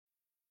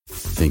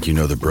Think you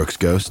know the Brooks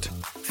Ghost?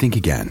 Think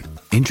again.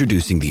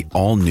 Introducing the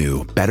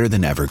all-new,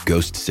 better-than-ever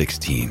Ghost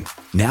 16.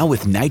 Now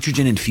with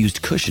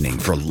nitrogen-infused cushioning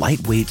for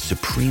lightweight,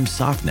 supreme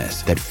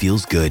softness that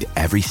feels good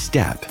every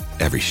step,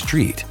 every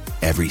street,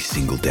 every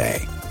single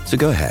day. So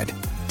go ahead,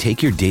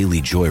 take your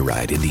daily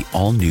joyride in the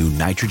all-new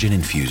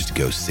nitrogen-infused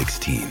Ghost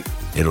 16.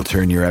 It'll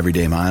turn your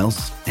everyday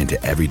miles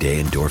into everyday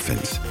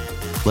endorphins.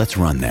 Let's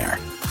run there.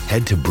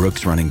 Head to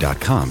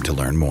brooksrunning.com to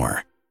learn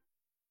more.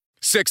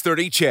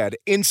 6:30 CHED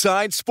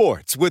Inside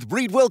Sports with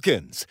Reed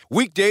Wilkins.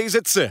 Weekdays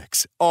at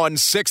 6 on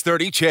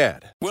 6:30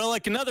 CHED. Well,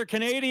 like another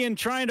Canadian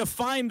trying to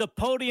find the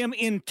podium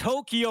in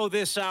Tokyo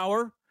this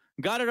hour.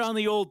 Got it on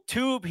the old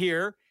tube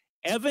here.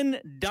 Evan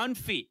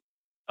Dunphy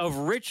of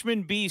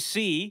Richmond,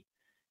 BC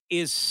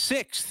is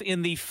 6th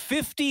in the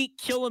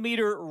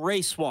 50-kilometer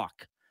race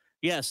walk.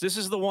 Yes, this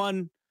is the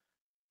one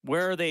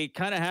where they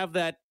kind of have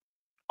that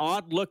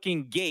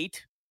odd-looking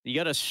gait. You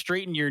got to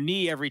straighten your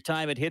knee every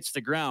time it hits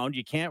the ground.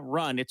 You can't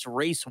run. It's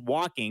race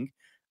walking,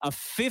 a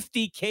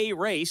 50K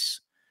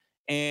race,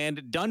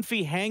 and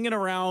Dunphy hanging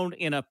around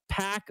in a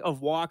pack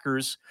of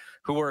walkers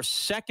who are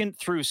 2nd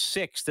through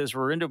 6th as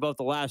we're into about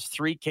the last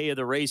 3K of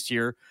the race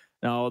here.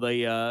 Now,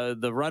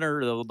 the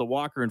runner, the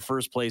walker in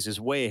first place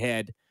is way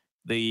ahead.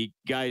 The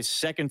guys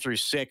 2nd through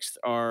 6th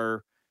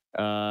are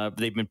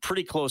they've been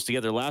pretty close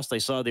together. Last I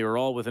saw, they were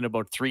all within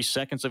about 3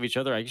 seconds of each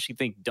other. I actually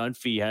think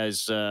Dunphy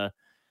has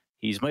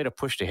he's might have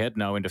pushed ahead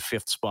now into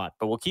 5th spot,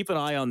 but we'll keep an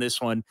eye on this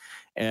one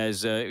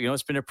as,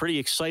 it's been a pretty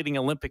exciting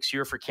Olympics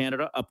year for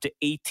Canada, up to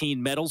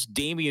 18 medals.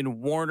 Damian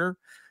Warner,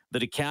 the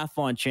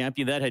decathlon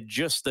champion, that had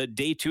just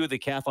day 2 of the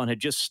decathlon had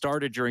just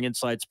started during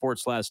Inside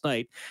Sports last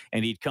night,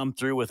 and he'd come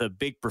through with a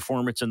big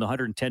performance in the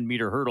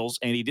 110-meter hurdles,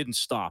 and he didn't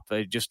stop.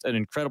 Just an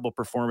incredible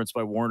performance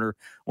by Warner,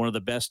 one of the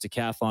best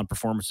decathlon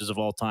performances of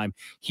all time.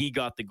 He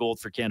got the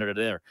gold for Canada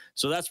there.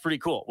 So that's pretty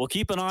cool. We'll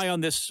keep an eye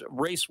on this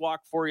race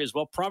walk for you as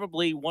well.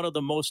 Probably one of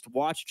the most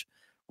watched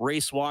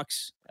race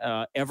walks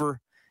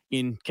ever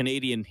in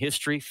Canadian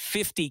history.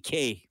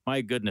 50K, my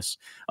goodness.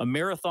 A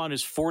marathon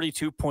is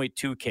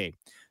 42.2K.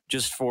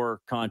 Just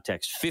for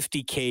context,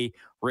 50K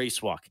race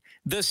walk.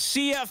 The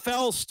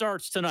CFL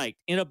starts tonight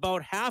in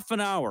about half an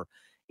hour.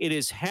 It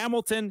is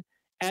Hamilton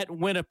at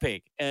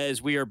Winnipeg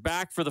as we are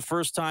back for the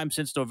first time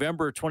since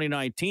November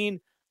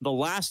 2019. The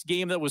last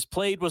game that was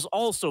played was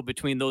also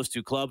between those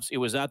two clubs. It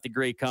was at the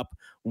Grey Cup,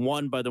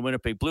 won by the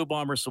Winnipeg Blue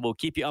Bombers, so we'll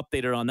keep you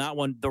updated on that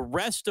one. The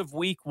rest of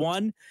week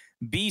 1,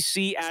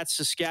 BC at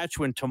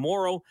Saskatchewan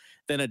tomorrow,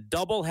 then a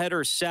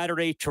doubleheader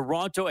Saturday.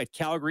 Toronto at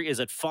Calgary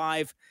is at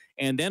 5,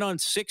 and then on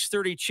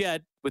 6:30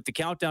 CHED, with the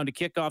countdown to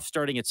kickoff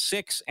starting at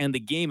 6 and the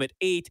game at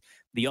 8,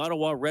 the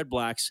Ottawa Red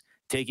Blacks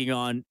taking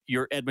on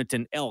your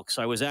Edmonton Elks.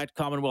 I was at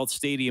Commonwealth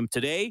Stadium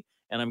today,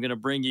 and I'm going to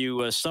bring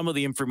you some of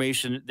the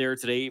information there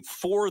today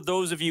for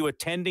those of you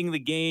attending the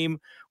game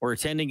or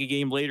attending a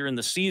game later in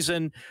the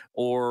season,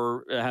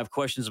 or have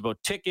questions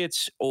about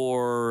tickets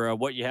or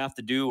what you have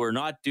to do or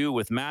not do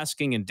with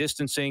masking and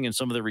distancing and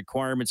some of the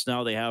requirements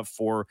now they have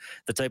for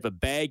the type of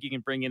bag you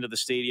can bring into the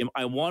stadium.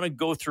 I want to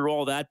go through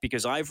all that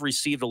because I've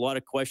received a lot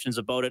of questions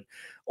about it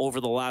over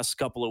the last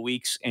couple of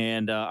weeks,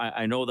 and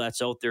I know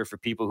that's out there for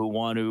people who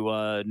want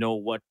to know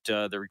what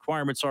the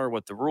requirements are,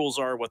 what the rules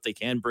are, what they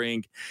can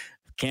bring,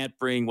 can't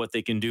bring, what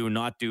they can do,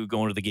 not do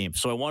going to the game.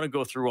 So I want to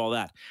go through all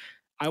that.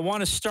 I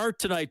want to start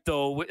tonight,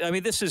 though. I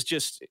mean, this is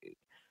just,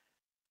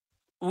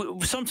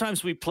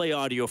 sometimes we play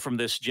audio from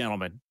this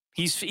gentleman.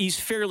 He's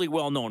fairly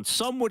well known.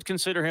 Some would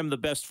consider him the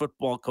best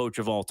football coach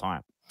of all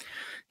time.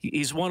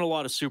 He's won a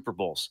lot of Super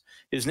Bowls.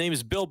 His name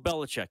is Bill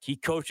Belichick. He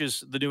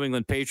coaches the New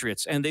England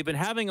Patriots, and they've been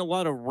having a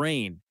lot of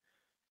rain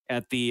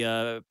at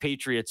the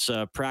Patriots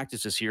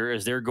practices here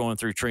as they're going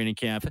through training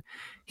camp.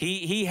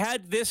 He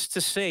had this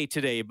to say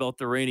today about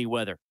the rainy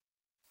weather.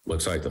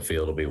 Looks like the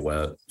field will be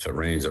wet. If it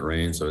rains, it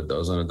rains. If it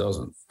doesn't, it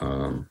doesn't.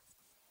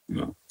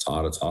 It's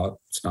hot, it's hot.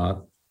 It's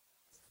not,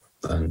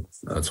 then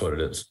that's what it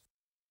is.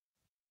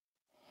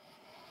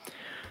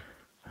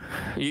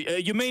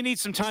 You may need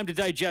some time to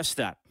digest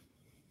that,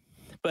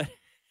 but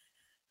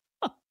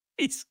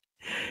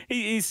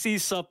he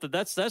sees something.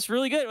 That's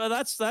really good. Well,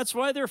 that's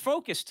why they're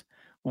focused.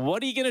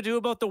 What are you going to do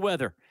about the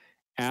weather?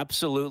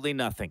 Absolutely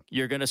nothing.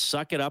 You're going to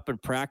suck it up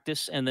and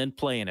practice and then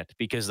play in it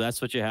because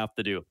that's what you have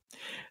to do.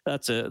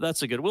 That's a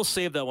good. We'll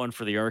save that one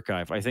for the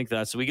archive. I think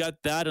we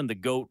got that and the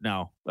GOAT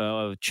now,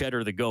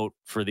 Cheddar the GOAT,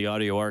 for the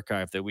audio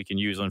archive that we can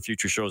use on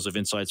future shows of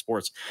Inside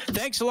Sports.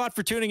 Thanks a lot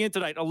for tuning in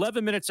tonight.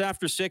 11 minutes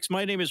after 6.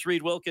 My name is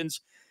Reed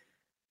Wilkins.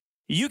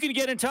 You can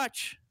get in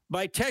touch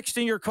by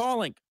texting or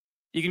calling.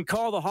 You can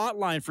call the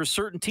hotline for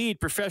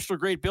CertainTeed professional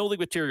grade building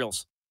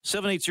materials.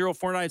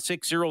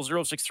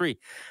 780-496-0063.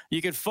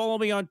 You can follow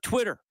me on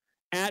Twitter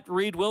at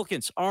Reed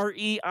Wilkins,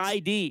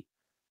 ReidWilkins,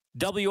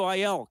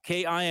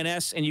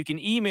 and you can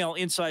email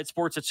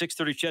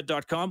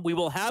insidesports@630ched.com. We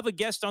will have a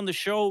guest on the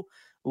show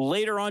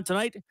later on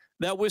tonight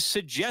that was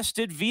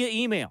suggested via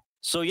email.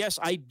 So yes,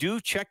 I do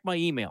check my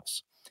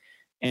emails.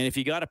 And if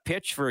you got a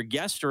pitch for a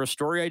guest or a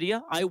story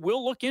idea, I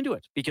will look into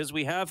it because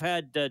we have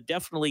had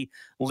definitely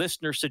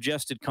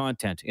listener-suggested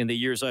content in the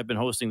years I've been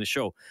hosting the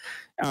show.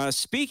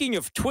 Speaking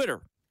of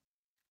Twitter,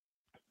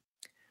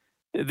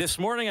 this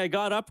morning I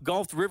got up,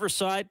 golfed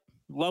Riverside.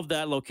 Love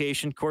that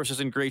location. Course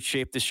is in great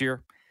shape this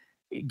year.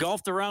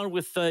 Golfed around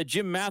with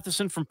Jim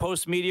Matheson from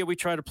Post Media. We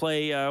try to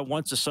play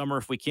once a summer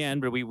if we can,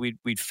 but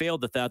we'd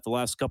failed at that the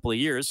last couple of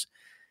years.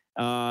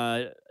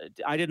 I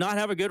did not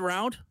have a good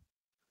round.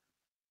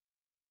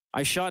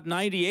 I shot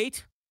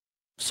 98,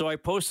 so I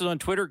posted on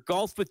Twitter,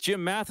 golfed with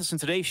Jim Matheson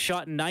today,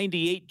 shot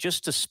 98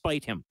 just to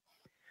spite him.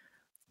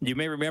 You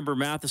may remember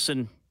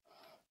Matheson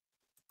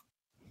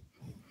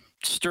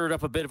stirred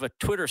up a bit of a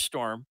Twitter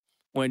storm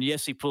when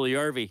Jesse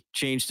Puljujarvi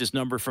changed his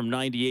number from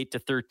 98 to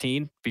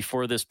 13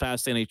 before this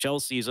past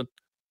NHL season.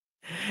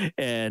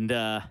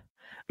 And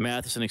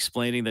Matheson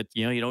explaining that,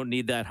 you don't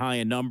need that high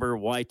a number.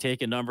 Why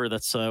take a number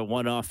that's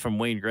one off from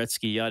Wayne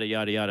Gretzky, yada,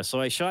 yada, yada. So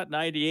I shot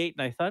 98,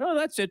 and I thought, oh,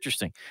 that's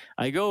interesting.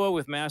 I go out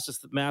with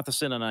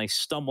Matheson, and I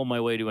stumble my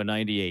way to a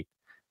 98,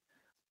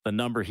 the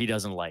number he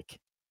doesn't like.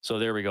 So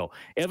there we go.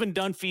 Evan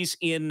Dunphy's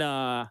in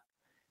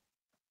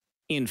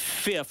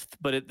fifth,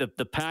 but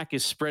the pack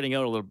is spreading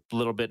out a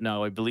little bit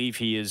now. I believe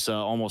he is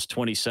almost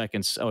 20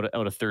 seconds out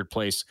of third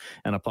place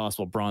and a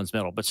possible bronze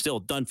medal. But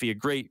still, Dunphy, a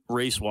great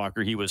race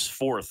walker. He was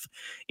fourth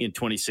in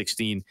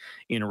 2016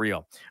 in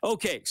Rio.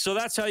 Okay, so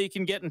that's how you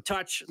can get in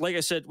touch. Like I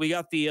said, we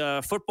got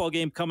the football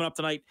game coming up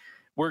tonight.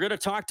 We're going to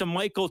talk to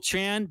Michael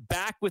Chan,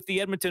 back with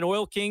the Edmonton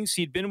Oil Kings.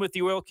 He'd been with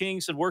the Oil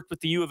Kings and worked with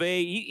the U of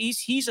A.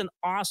 He's an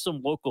awesome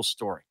local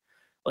story.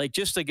 Like,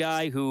 just a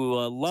guy who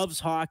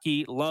loves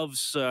hockey,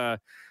 loves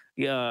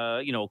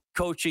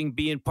coaching,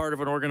 being part of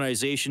an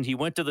organization. He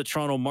went to the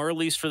Toronto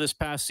Marlies for this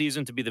past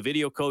season to be the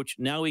video coach.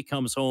 Now he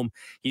comes home.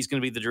 He's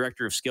going to be the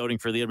director of scouting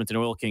for the Edmonton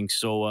Oil Kings.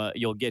 So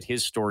you'll get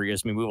his story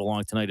as we move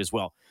along tonight as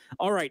well.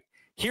 All right.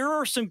 Here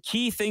are some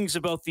key things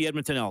about the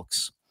Edmonton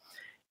Elks.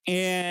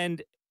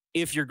 And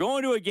if you're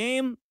going to a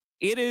game,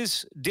 it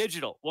is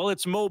digital. Well,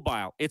 it's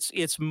mobile.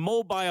 It's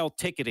mobile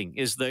ticketing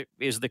is the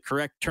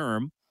correct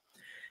term.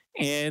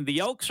 And the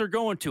Elks are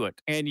going to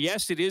it. And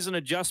yes, it is an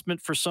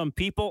adjustment for some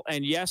people.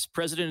 And yes,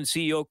 President and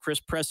CEO Chris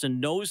Preston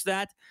knows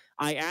that.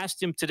 I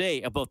asked him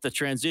today about the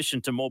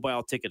transition to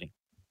mobile ticketing.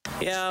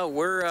 Yeah,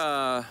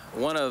 we're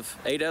one of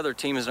 8 other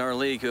teams in our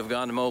league who have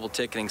gone to mobile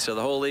ticketing. So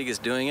the whole league is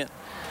doing it.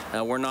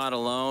 We're not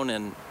alone.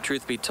 And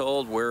truth be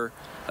told, we're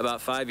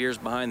about 5 years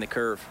behind the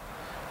curve.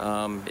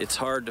 It's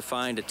hard to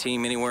find a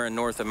team anywhere in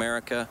North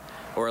America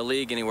or a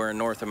league anywhere in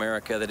North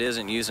America that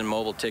isn't using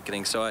mobile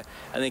ticketing. So I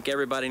think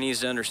everybody needs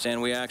to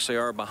understand we actually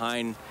are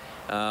behind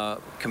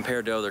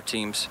compared to other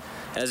teams.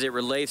 As it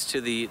relates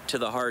to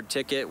the hard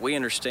ticket, we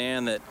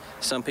understand that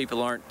some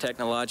people aren't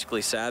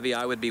technologically savvy.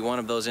 I would be one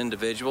of those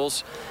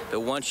individuals.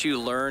 But once you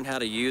learn how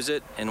to use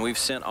it, and we've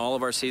sent all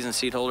of our season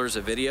seat holders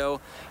a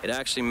video, it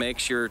actually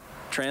makes your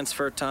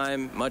transfer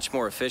time much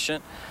more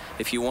efficient.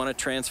 If you want to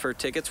transfer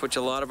tickets, which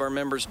a lot of our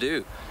members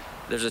do,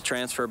 there's a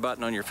transfer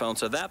button on your phone.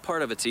 So that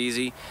part of it's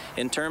easy.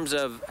 In terms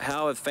of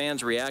how have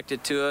fans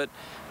reacted to it,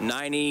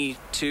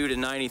 92 to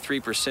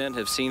 93%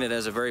 have seen it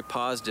as a very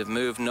positive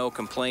move, no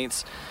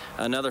complaints.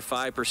 Another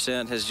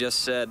 5% has just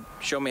said,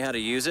 show me how to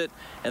use it.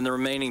 And the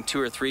remaining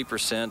 2 or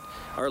 3%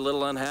 are a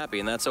little unhappy.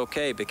 And that's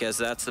okay, because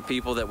that's the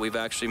people that we've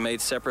actually made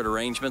separate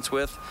arrangements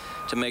with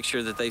to make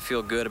sure that they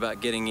feel good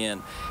about getting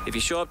in. If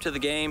you show up to the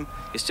game,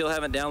 you still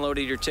haven't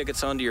downloaded your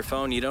tickets onto your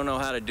phone, you don't know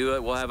how to do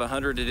it, we'll have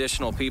 100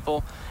 additional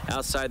people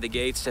outside the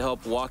gates to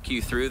help walk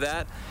you through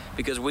that,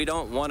 because we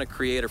don't want to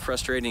create a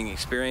frustrating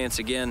experience.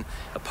 Again,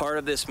 a part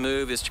of this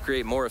move is to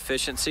create more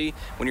efficiency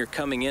when you're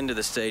coming into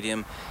the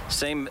stadium.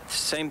 Same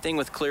thing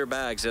with clear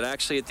bags. It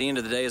actually, at the end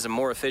of the day, is a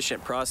more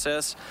efficient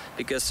process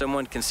because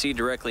someone can see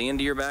directly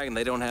into your bag and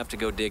they don't have to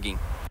go digging.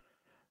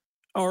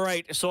 All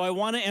right, so I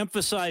want to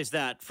emphasize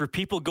that for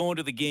people going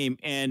to the game.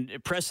 And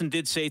Preston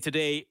did say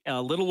today a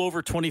little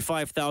over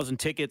 25,000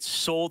 tickets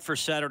sold for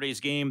Saturday's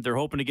game. They're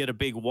hoping to get a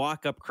big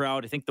walk-up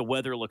crowd. I think the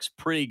weather looks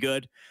pretty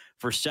good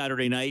for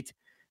Saturday night.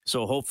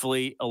 So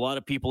hopefully a lot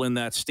of people in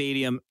that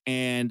stadium.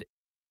 And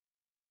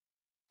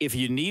if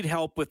you need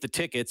help with the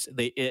tickets,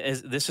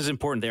 this is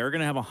important. They are going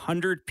to have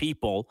 100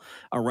 people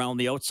around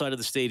the outside of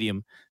the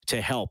stadium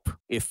to help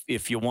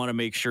if you want to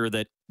make sure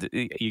that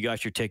you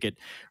got your ticket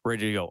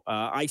ready to go.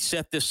 I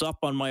set this up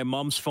on my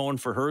mom's phone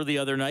for her the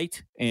other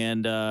night,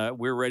 and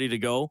we're ready to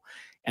go.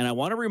 And I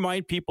want to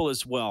remind people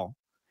as well,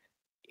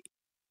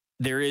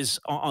 there is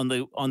on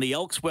the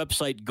Elks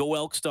website,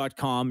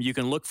 goelks.com, you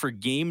can look for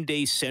Game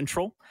Day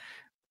Central,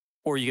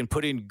 or you can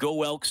put in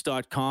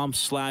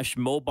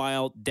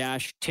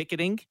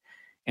goelks.com/mobile-ticketing,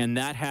 and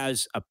that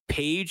has a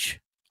page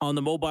on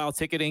the mobile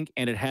ticketing,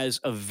 and it has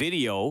a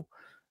video.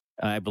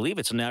 I believe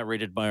it's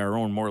narrated by our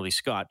own Morley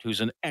Scott, who's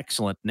an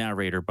excellent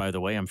narrator, by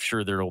the way. I'm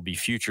sure there will be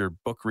future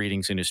book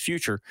readings in his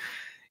future.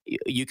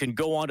 you can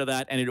go onto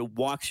that and it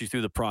walks you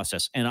through the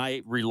process. And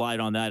I relied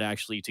on that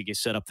actually to get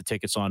set up the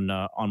tickets on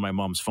my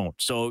mom's phone.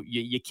 So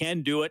you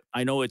can do it.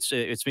 I know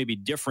it's maybe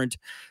different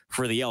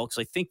for the Elks.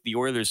 I think the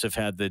Oilers have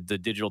had the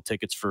digital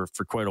tickets for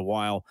quite a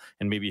while,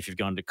 and maybe if you've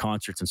gone to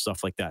concerts and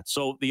stuff like that.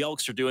 So the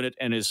Elks are doing it,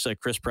 and as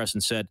Chris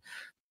Presson said,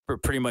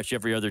 pretty much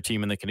every other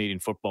team in the Canadian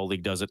Football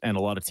League does it, and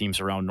a lot of teams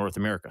around North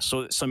America.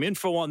 So some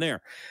info on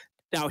there.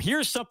 Now,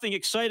 here's something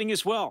exciting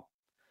as well.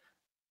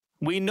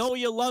 We know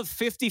you love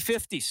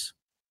 50-50s.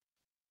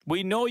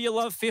 We know you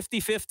love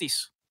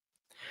 50-50s.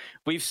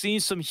 We've seen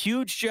some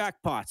huge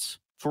jackpots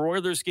for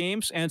Oilers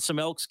games and some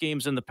Elks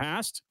games in the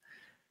past.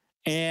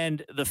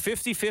 And the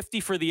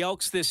 50-50 for the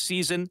Elks this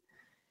season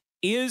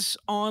is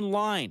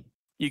online.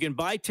 You can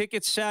buy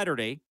tickets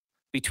Saturday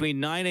between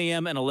 9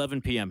 a.m. and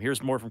 11 p.m.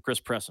 Here's more from Chris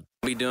Presson.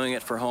 We'll be doing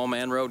it for home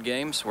and road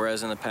games,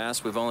 whereas in the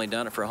past we've only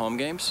done it for home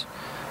games.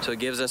 So it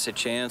gives us a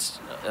chance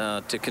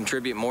to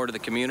contribute more to the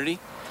community.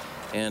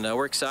 And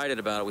we're excited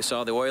about it. We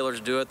saw the Oilers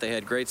do it. They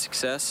had great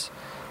success.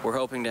 We're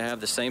hoping to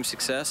have the same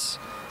success.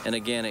 And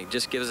again, it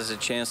just gives us a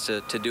chance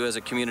to do as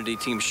a community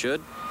team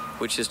should,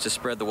 which is to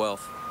spread the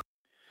wealth.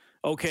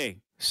 Okay,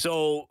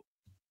 so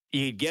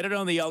you get it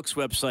on the Elks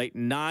website,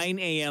 9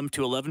 a.m.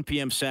 to 11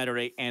 p.m.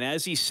 Saturday. And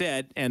as he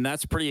said, and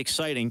that's pretty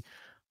exciting,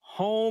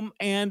 home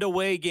and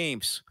away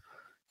games.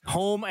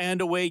 Home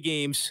and away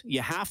games.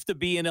 You have to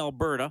be in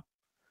Alberta.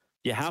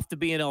 You have to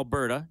be in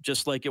Alberta,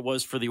 just like it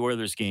was for the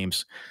Oilers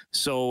games.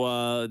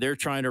 So they're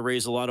trying to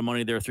raise a lot of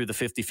money there through the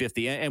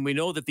 50-50. And we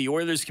know that the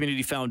Oilers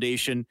Community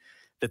Foundation,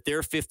 that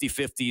their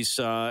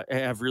 50-50s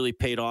have really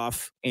paid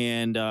off.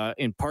 And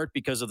in part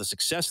because of the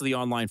success of the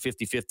online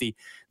 50-50,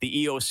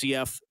 the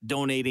EOCF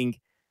donating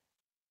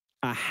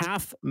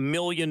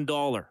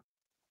 $500,000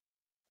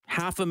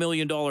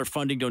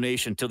 funding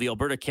donation to the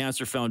Alberta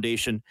Cancer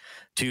Foundation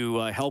to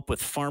help with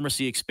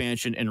pharmacy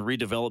expansion and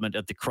redevelopment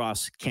at the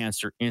Cross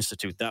Cancer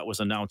Institute. That was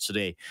announced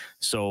today.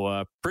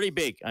 So pretty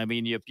big. I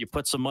mean, you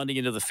put some money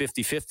into the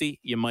 50-50,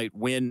 you might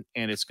win,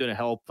 and it's going to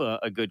help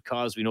a good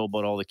cause. We know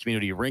about all the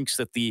community rinks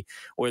that the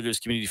Oilers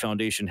Community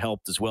Foundation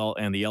helped as well,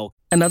 and the Elk.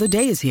 Another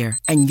day is here,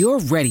 and you're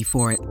ready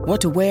for it.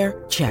 What to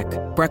wear? Check.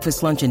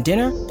 Breakfast, lunch, and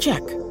dinner?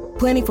 Check.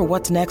 Planning for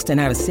what's next and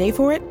how to save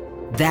for it?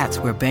 That's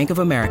where Bank of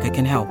America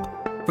can help.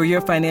 For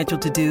your financial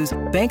to-dos,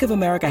 Bank of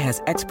America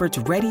has experts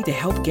ready to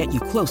help get you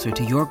closer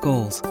to your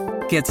goals.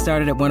 Get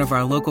started at one of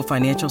our local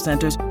financial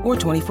centers or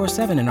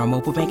 24/7 in our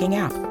mobile banking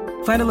app.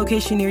 Find a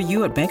location near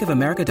you at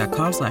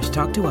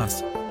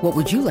bankofamerica.com/talktous. What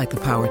would you like the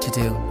power to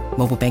do?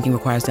 Mobile banking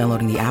requires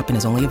downloading the app and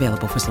is only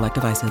available for select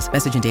devices.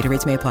 Message and data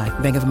rates may apply.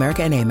 Bank of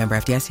America NA, member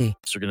FDIC.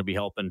 They're going to be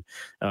helping,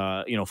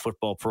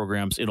 football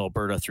programs in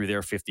Alberta through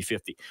their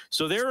 50-50.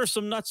 So there are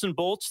some nuts and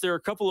bolts. There are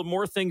a couple of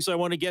more things I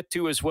want to get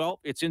to as well.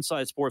 It's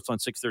Inside Sports on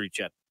 630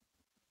 CHED.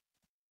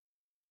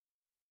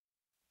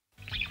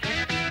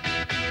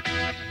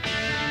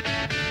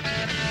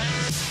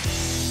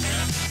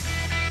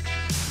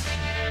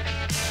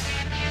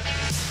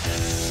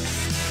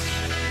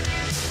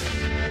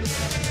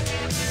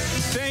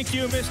 Thank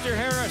you, Mr.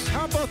 Harris.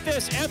 How about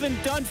this? Evan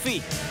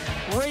Dunphy,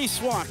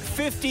 race walk,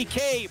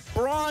 50K,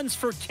 bronze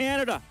for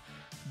Canada.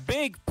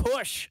 Big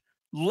push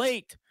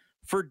late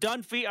for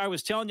Dunphy. I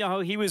was telling you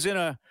how he was in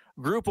a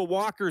group of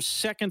walkers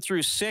 2nd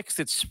through 6th.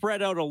 It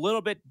spread out a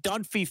little bit.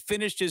 Dunphy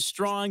finished his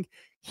strong.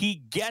 He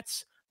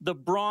gets the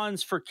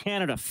bronze for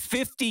Canada,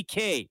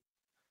 50K.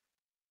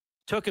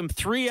 Took him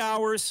 3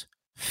 hours,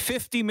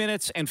 50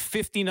 minutes, and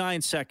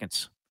 59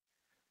 seconds.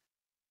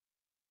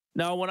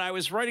 Now, when I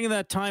was writing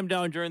that time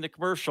down during the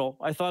commercial,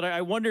 I thought,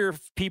 I wonder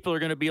if people are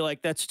going to be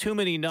like, that's too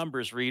many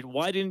numbers, Reed.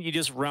 Why didn't you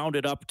just round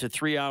it up to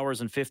 3 hours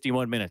and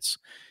 51 minutes?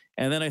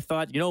 And then I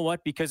thought, you know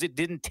what? Because it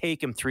didn't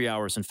take him 3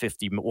 hours and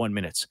 51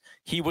 minutes.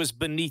 He was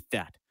beneath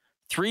that.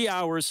 3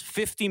 hours,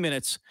 50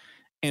 minutes,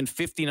 and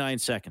 59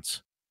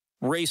 seconds.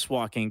 Race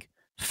walking,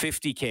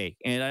 50K.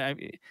 And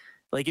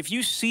if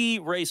you see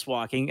race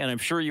walking, and I'm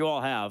sure you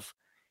all have,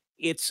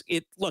 it's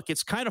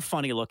kind of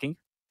funny looking,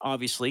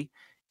 obviously.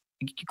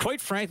 Quite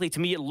frankly, to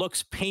me, it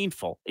looks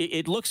painful.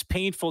 It looks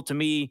painful to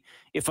me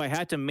if I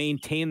had to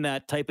maintain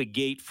that type of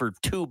gait for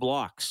 2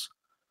 blocks,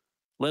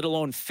 let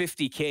alone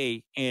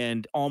 50K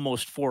and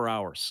almost 4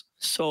 hours.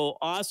 So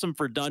awesome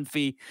for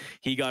Dunphy.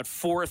 He got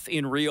 4th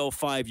in Rio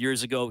 5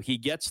 years ago. He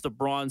gets the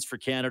bronze for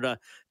Canada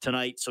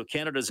tonight. So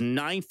Canada's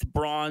 9th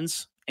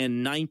bronze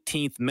and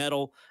 19th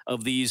medal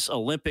of these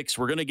Olympics.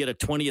 We're going to get a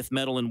 20th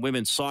medal in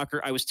women's soccer.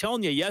 I was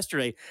telling you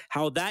yesterday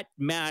how that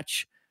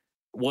match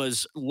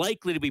was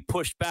likely to be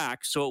pushed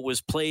back, so it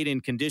was played in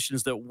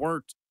conditions that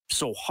weren't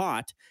so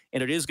hot,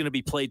 and it is going to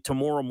be played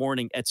tomorrow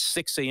morning at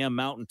 6 a.m.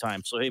 Mountain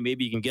Time. So, hey,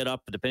 maybe you can get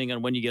up, depending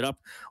on when you get up,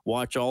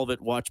 watch all of it,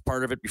 watch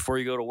part of it before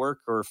you go to work,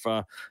 or if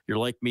you're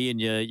like me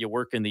and you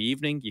work in the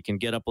evening, you can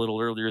get up a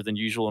little earlier than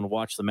usual and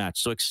watch the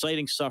match. So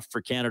exciting stuff for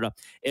Canada.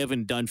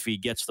 Evan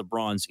Dunphy gets the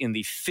bronze in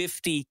the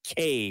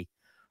 50K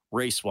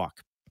race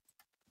walk.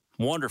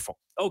 Wonderful.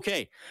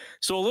 Okay,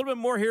 so a little bit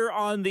more here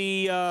on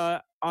the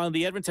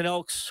Edmonton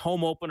Elks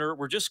home opener.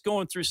 We're just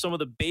going through some of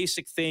the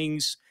basic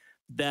things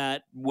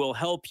that will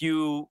help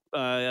you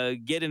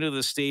get into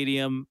the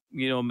stadium,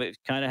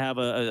 kind of have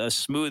a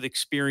smooth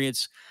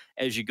experience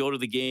as you go to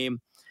the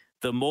game.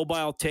 The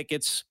mobile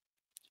tickets,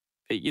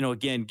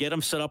 again, get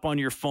them set up on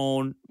your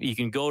phone. You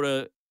can go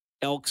to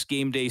Elks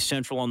Game Day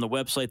Central on the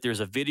website. There's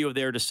a video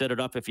there to set it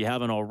up if you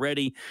haven't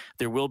already.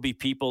 There will be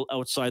people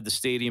outside the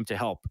stadium to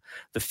help.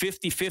 The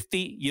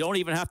 50-50, you don't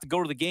even have to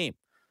go to the game.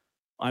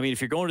 I mean,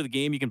 if you're going to the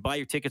game, you can buy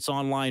your tickets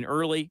online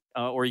early,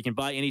 or you can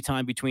buy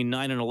anytime between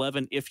 9 and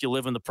 11 if you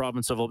live in the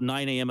province of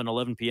 9 a.m. and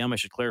 11 p.m. I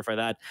should clarify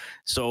that.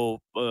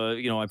 So,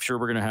 I'm sure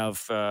we're going to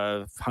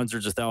have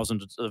hundreds of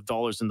thousands of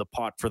dollars in the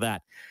pot for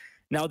that.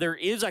 Now, there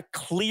is a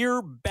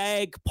clear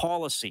bag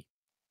policy.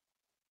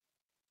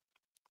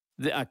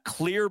 A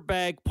clear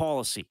bag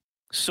policy.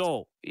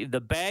 So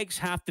the bags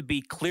have to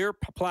be clear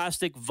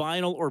plastic,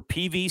 vinyl, or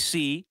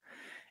PVC,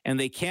 and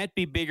they can't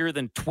be bigger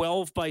than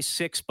 12 by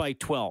 6 by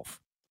 12.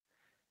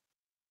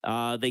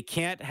 They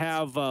can't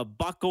have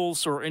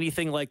buckles or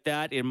anything like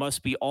that. It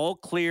must be all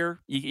clear.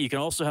 You can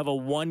also have a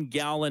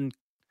 1-gallon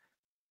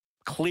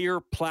clear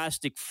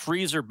plastic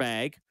freezer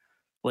bag,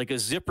 like a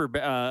zipper,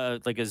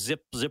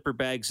 zipper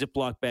bag,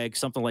 Ziploc bag,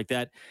 something like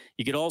that.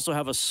 You could also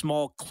have a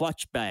small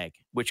clutch bag,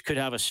 which could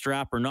have a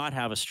strap or not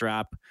have a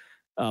strap,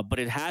 but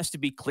it has to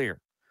be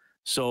clear.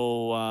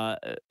 So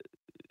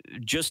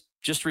just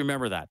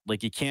remember that.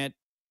 Like, you can't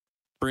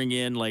bring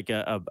in like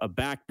a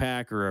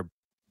backpack or a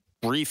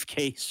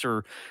briefcase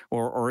or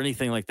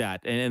anything like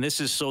that. And this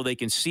is so they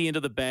can see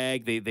into the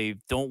bag. They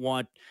don't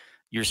want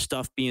your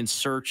stuff being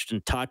searched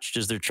and touched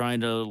as they're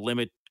trying to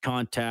limit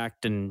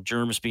contact and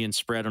germs being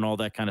spread and all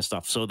that kind of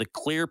stuff. So the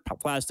clear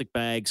plastic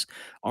bags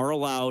are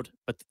allowed,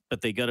 but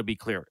they got to be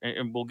clear.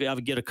 And we'll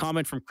get a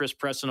comment from Chris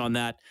Presson on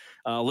that.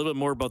 A little bit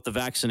more about the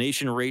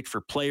vaccination rate for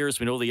players.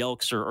 We know the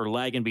Elks are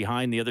lagging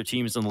behind the other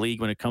teams in the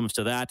league when it comes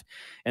to that.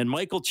 And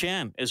Michael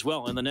Chan as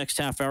well in the next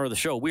half hour of the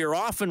show. We are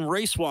off and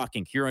race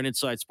walking here on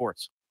Inside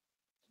Sports.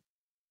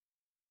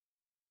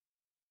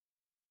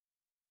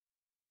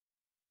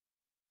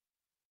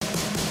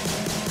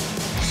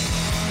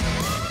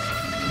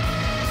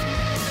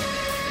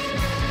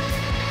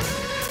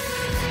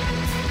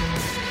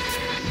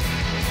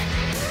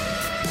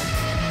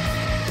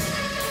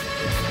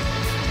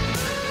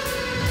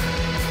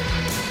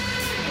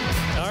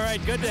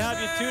 Good to have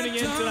you tuning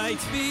in tonight.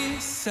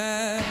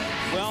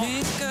 Well,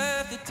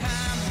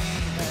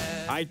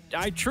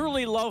 I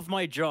truly love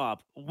my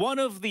job. One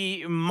of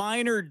the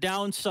minor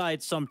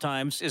downsides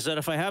sometimes is that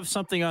if I have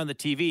something on the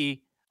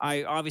TV,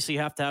 I obviously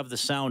have to have the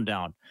sound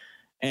down.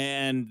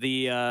 And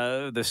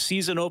the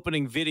season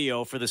opening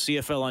video for the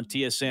CFL on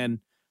TSN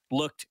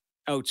looked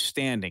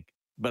outstanding,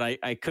 but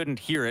I couldn't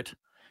hear it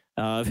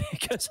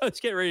because I was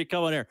getting ready to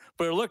come on air.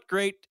 But it looked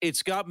great.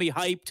 It's got me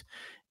hyped.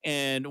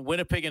 And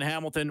Winnipeg and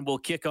Hamilton will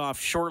kick off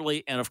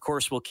shortly. And, of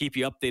course, we'll keep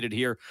you updated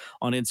here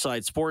on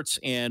Inside Sports.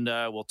 And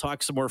we'll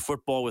talk some more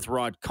football with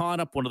Rod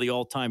Connup, one of the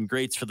all-time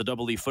greats for the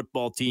Double E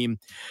football team.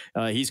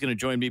 He's going to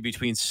join me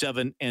between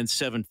 7 and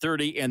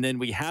 7:30. And then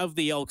we have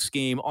the Elks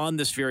game on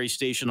this very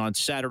station on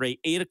Saturday,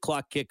 8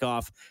 o'clock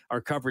kickoff.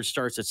 Our coverage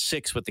starts at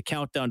 6 with the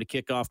countdown to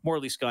kickoff.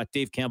 Morley Scott,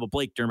 Dave Campbell,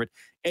 Blake Dermott,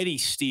 Eddie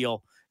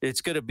Steele.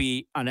 It's going to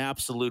be an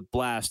absolute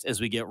blast as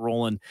we get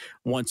rolling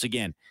once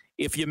again.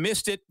 If you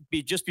missed it,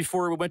 just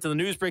before we went to the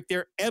news break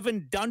there,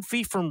 Evan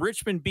Dunphy from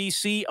Richmond,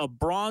 BC, a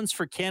bronze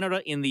for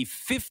Canada in the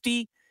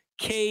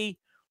 50K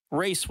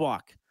race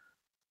walk.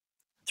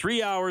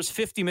 3 hours,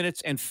 50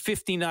 minutes, and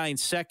 59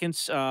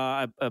 seconds.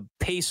 A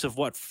pace of,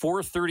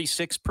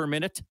 4:36 per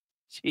minute?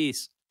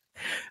 Jeez.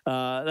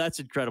 That's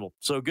incredible.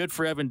 So good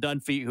for Evan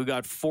Dunphy, who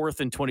got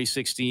 4th in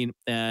 2016,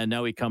 and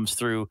now he comes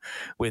through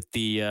with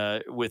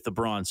the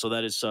bronze. So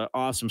that is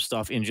awesome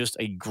stuff in just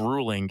a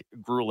grueling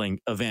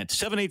event.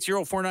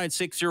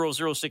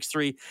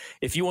 780-496-0063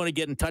 if you want to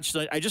get in touch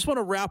tonight. I just want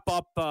to wrap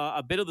up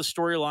a bit of the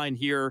storyline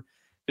here,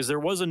 because there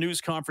was a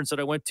news conference that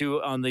I went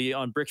to on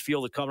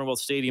Brickfield at Commonwealth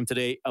Stadium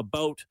today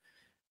about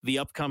the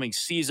upcoming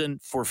season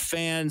for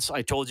fans.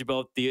 I told you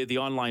about the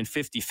online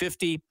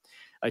 50-50.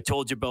 I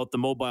told you about the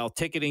mobile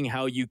ticketing,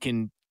 how you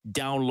can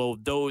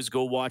download those.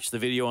 Go watch the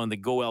video on the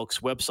Go Elks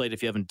website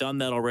if you haven't done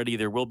that already.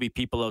 There will be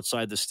people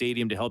outside the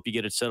stadium to help you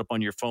get it set up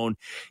on your phone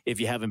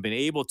if you haven't been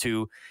able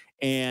to.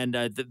 And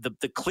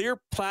the clear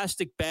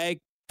plastic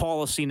bag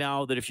policy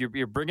now, that if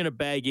you're bringing a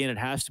bag in, it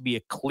has to be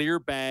a clear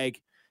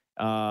bag.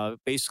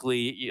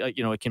 Basically,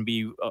 it can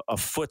be a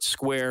foot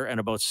square and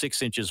about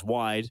 6 inches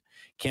wide.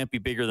 Can't be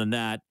bigger than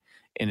that.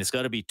 And it's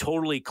got to be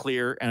totally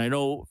clear. And I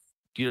know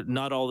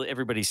not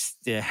everybody's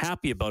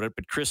happy about it,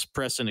 but Chris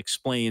Presson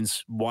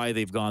explains why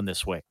they've gone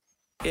this way.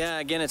 Yeah,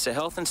 again, it's a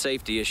health and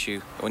safety issue.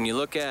 When you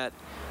look at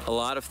a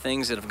lot of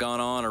things that have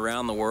gone on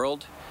around the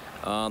world,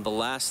 the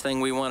last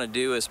thing we want to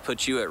do is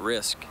put you at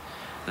risk.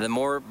 The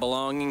more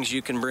belongings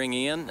you can bring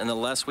in and the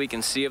less we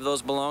can see of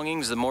those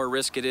belongings, the more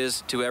risk it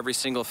is to every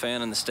single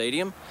fan in the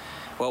stadium.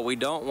 What we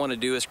don't want to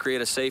do is create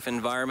a safe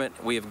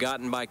environment. We have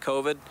gotten by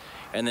COVID,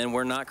 and then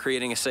we're not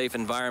creating a safe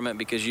environment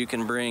because you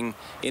can bring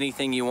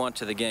anything you want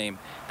to the game.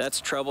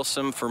 That's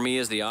troublesome for me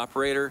as the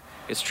operator.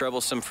 It's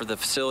troublesome for the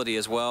facility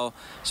as well.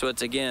 So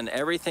it's, again,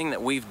 everything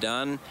that we've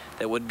done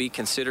that would be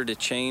considered a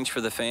change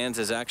for the fans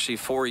is actually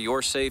for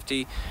your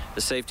safety, the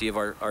safety of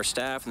our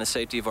staff, and the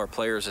safety of our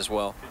players as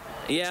well.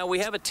 Yeah, we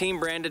have a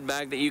team-branded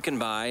bag that you can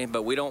buy,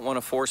 but we don't want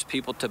to force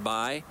people to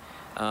buy.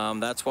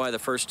 That's why the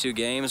first 2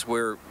 games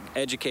we're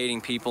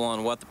educating people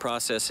on what the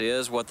process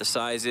is, what the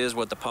size is,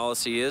 what the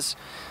policy is,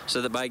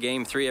 so that by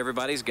game 3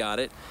 everybody's got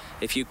it.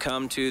 If you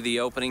come to the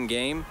opening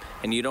game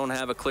and you don't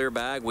have a clear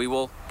bag, we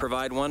will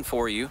provide one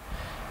for you.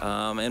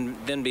 And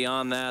then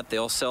beyond that,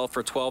 they'll sell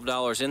for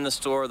 $12 in the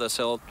store. They'll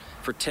sell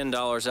for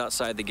 $10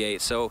 outside the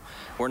gate. So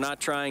we're not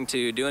trying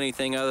to do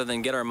anything other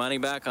than get our money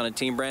back on a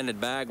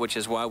team-branded bag, which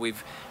is why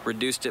we've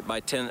reduced it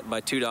by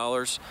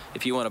 $2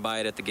 if you want to buy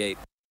it at the gate.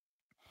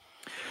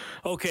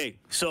 Okay,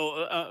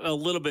 so a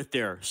little bit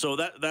there. So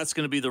that's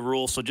going to be the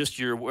rule. So just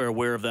you're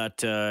aware of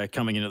that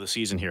coming into the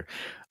season here.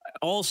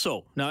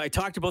 Also, now I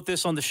talked about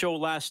this on the show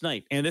last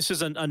night, and this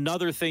is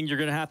another thing you're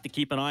going to have to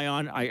keep an eye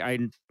on. I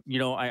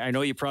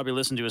know you probably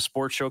listen to a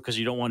sports show because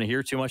you don't want to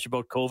hear too much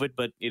about COVID,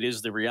 but it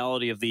is the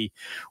reality of the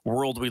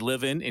world we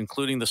live in,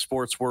 including the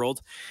sports world.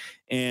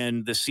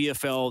 And the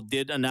CFL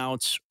did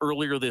announce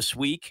earlier this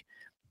week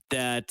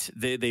that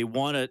they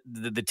want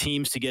the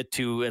teams to get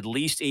to at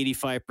least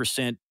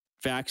 85%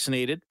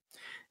 vaccinated,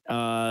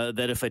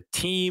 that if a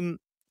team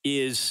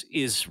is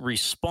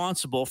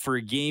responsible for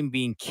a game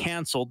being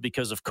canceled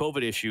because of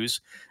COVID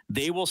issues,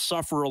 they will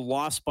suffer a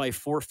loss by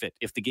forfeit.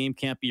 If the game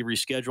can't be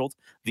rescheduled,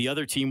 the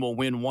other team will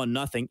win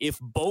 1-0. If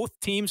both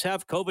teams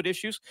have COVID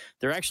issues,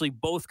 they're actually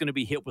both going to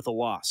be hit with a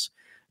loss.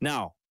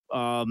 Now,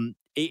 3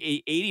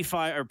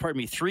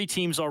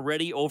 teams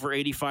already over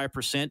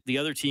 85%. The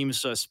other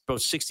teams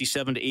about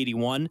 67 to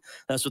 81.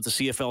 That's what the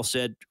CFL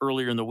said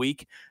earlier in the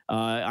week.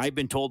 I've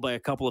been told by a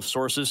couple of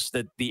sources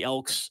that the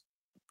Elks,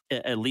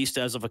 at least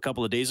as of a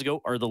couple of days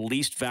ago, are the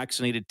least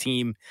vaccinated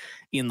team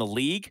in the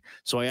league.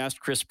 So I asked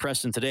Chris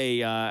Preston today,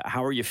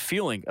 how are you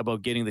feeling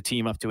about getting the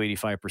team up to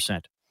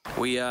 85%?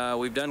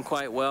 We've done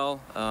quite well.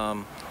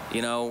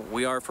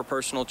 We are for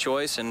personal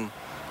choice, and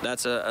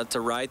that's a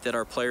right that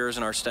our players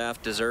and our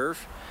staff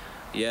deserve.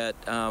 Yet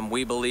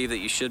we believe that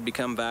you should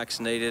become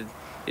vaccinated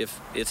if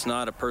it's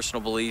not a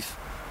personal belief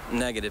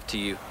negative to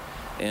you.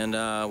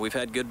 And we've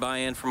had good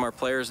buy-in from our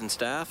players and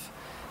staff,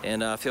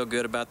 and I feel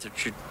good about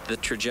the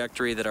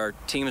trajectory that our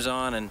team's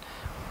on and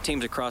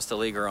teams across the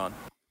league are on.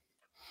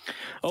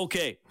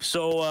 Okay,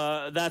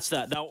 so that's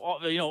that. Now,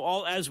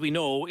 all as we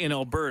know in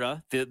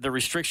Alberta, the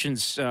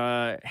restrictions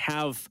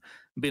have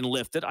been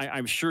lifted.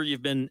 I'm sure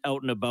you've been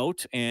out and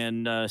about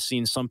and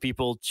seen some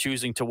people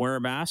choosing to wear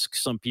a mask,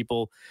 some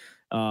people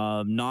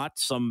not.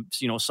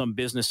 Some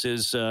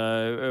businesses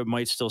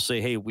might still say,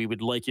 hey, we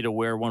would like you to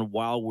wear one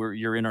while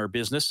you're in our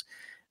business.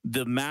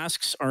 The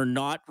masks are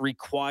not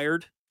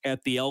required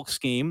at the Elks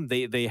game.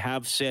 They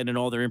have said in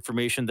all their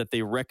information that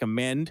they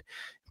recommend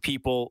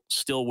people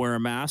still wear a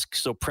mask.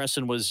 So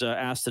Preston was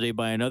asked today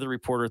by another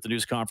reporter at the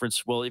news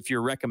conference, well, if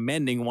you're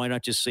recommending, why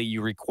not just say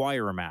you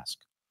require a mask?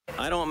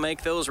 I don't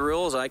make those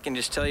rules. I can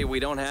just tell you we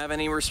don't have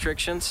any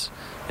restrictions.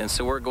 And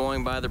so we're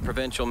going by the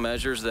provincial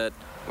measures that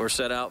were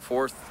set out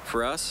for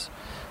us.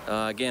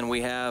 Again,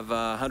 we have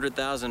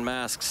 100,000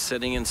 masks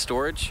sitting in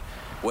storage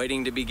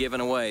waiting to be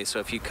given away. So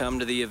if you come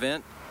to the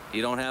event,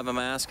 you don't have a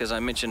mask, as I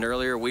mentioned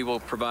earlier, we will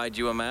provide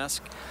you a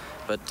mask.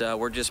 But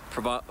we're just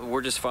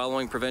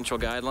following provincial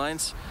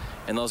guidelines,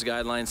 and those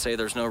guidelines say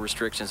there's no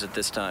restrictions at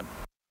this time.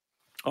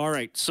 All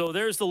right, so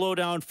there's the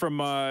lowdown from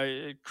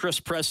Chris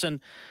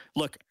Preston.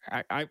 Look,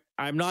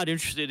 I'm not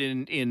interested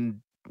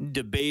in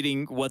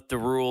debating what the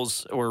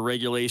rules or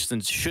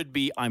regulations should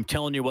be. I'm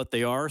telling you what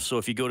they are. So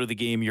if you go to the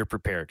game, you're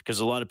prepared,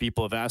 because a lot of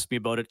people have asked me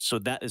about it. So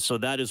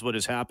that is what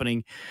is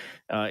happening.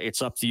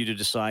 It's up to you to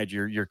decide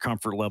your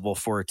comfort level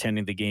for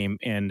attending the game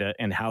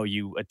and how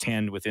you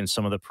attend within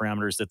some of the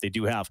parameters that they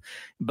do have.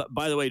 But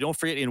by the way, don't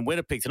forget, in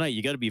Winnipeg tonight,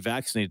 you got to be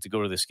vaccinated to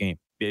go to this game.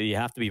 You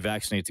have to be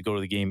vaccinated to go to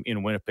the game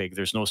in Winnipeg.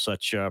 There's no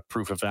such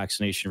proof of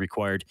vaccination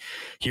required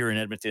here in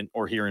Edmonton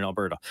or here in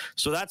Alberta.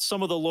 So that's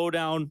some of the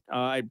lowdown.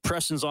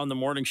 Preston's on the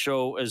morning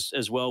show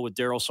as well with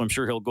Daryl, so I'm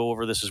sure he'll go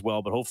over this as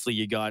well. But hopefully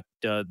you got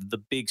the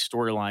big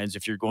storylines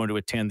if you're going to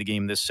attend the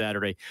game this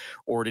Saturday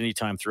or at any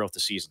time throughout the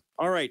season.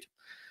 All right.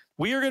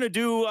 We are going to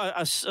do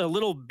a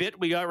little bit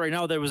we got right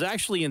now that was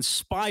actually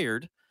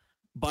inspired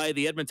by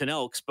the Edmonton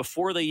Elks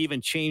before they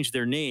even changed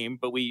their name.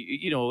 But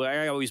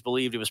I always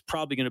believed it was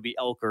probably going to be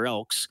Elk or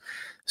Elks.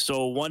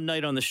 So one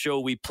night on the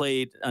show, we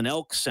played an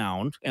elk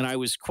sound, and I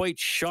was quite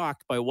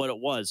shocked by what it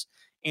was.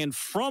 And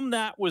from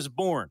that was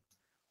born,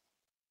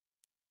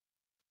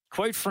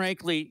 quite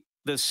frankly,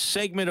 the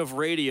segment of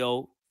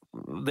radio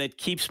that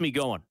keeps me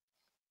going,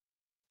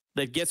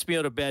 that gets me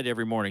out of bed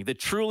every morning, that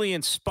truly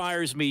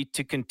inspires me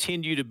to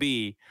continue to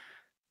be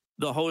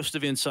the host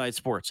of Inside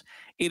Sports.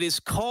 It is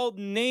called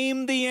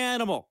Name the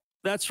Animal.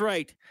 That's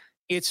right.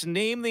 It's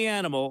Name the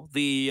Animal,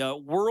 the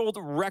world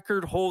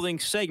record holding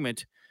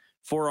segment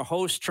for a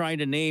host trying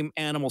to name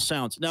animal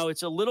sounds. Now,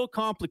 it's a little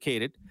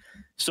complicated,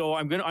 so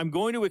I'm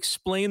going to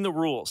explain the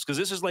rules, because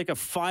this is like a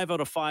 5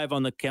 out of 5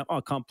 on the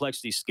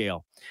complexity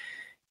scale.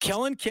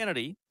 Kellen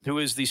Kennedy, who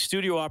is the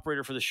studio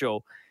operator for the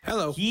show,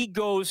 hello. He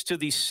goes to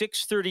the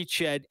 6:30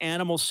 CHED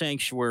Animal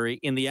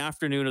Sanctuary in the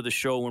afternoon of the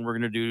show when we're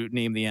going to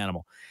name the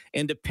animal.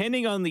 And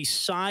depending on the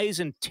size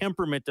and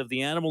temperament of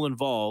the animal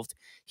involved,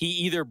 he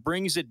either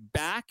brings it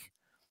back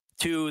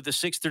to the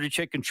 6:30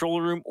 CHED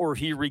control room, or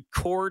he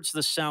records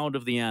the sound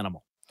of the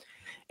animal.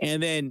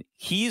 And then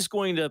he's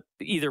going to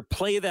either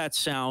play that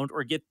sound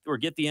or get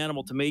the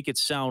animal to make it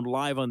sound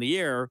live on the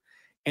air,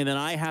 and then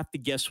I have to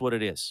guess what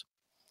it is.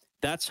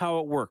 That's how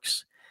it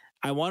works.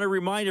 I want to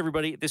remind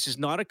everybody, this is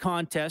not a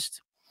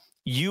contest.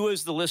 You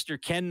as the listener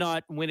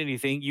cannot win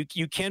anything.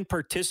 You can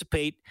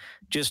participate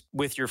just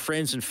with your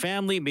friends and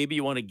family. Maybe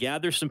you want to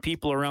gather some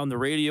people around the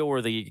radio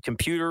or the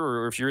computer,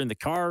 or if you're in the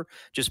car,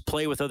 just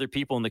play with other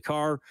people in the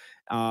car.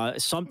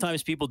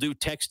 Sometimes people do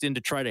text in to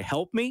try to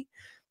help me,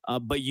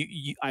 but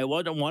I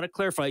want to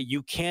clarify,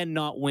 you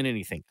cannot win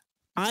anything.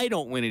 I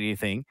don't win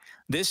anything.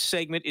 This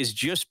segment is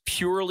just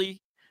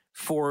purely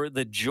for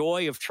the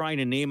joy of trying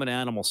to name an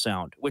animal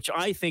sound, which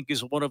I think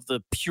is one of the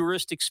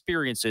purest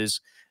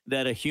experiences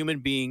that a human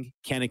being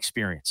can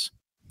experience.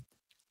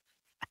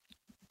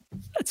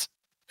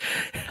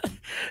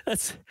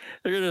 That's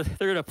they're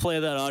gonna play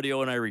that audio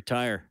when I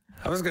retire.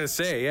 I was gonna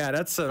say, yeah,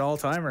 that's an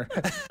all-timer.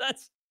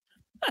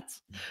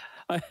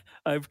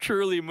 I've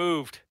truly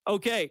moved.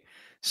 Okay,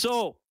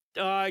 so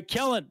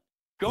Kellen,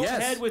 go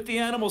ahead with the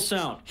animal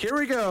sound. Here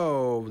we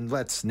go.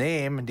 Let's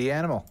name the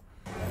animal.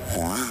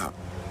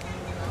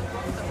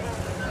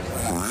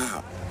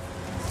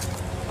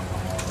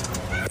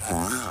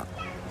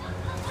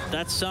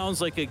 That sounds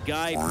like a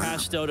guy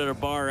passed out at a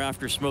bar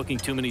after smoking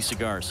too many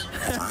cigars.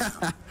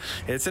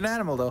 It's an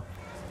animal, though.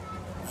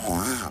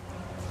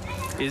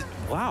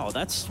 Wow,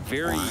 that's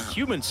very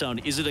human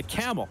sounding. Is it a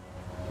camel?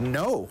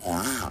 No.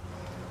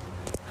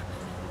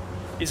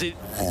 Does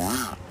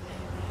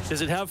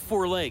it have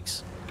 4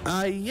 legs?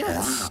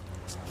 Yes.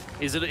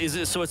 Is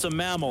it so it's a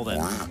mammal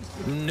then?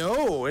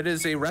 No, it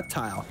is a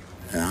reptile.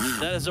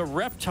 That is a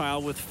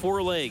reptile with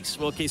 4 legs.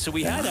 Okay, so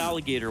we had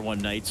alligator one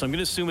night, so I'm going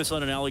to assume it's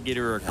not an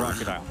alligator or a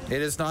crocodile.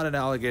 It is not an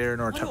alligator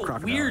nor a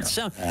crocodile. Weird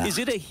sound. Is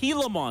it a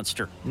Gila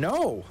monster?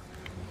 No.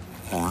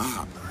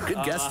 Good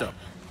guess, though.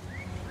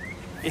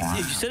 You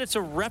said it's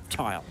a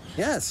reptile.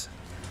 Yes.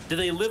 Do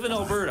they live in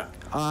Alberta?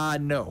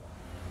 No.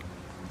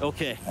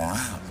 Okay.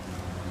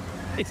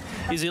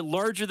 Is it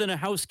larger than a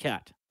house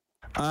cat?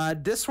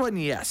 This one,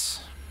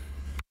 yes.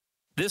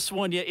 This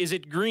one, yeah. Is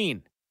it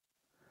green?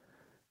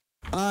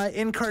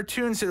 In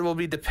cartoons, it will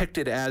be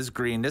depicted as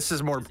green. This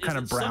is more kind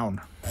of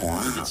brown.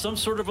 Is it some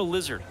sort of a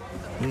lizard?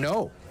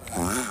 No.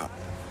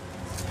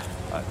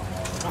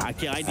 I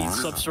need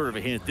some sort of a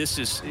hint.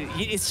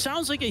 It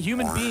sounds like a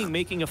human being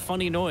making a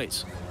funny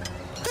noise.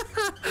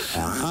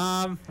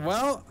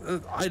 Well,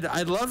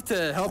 I'd love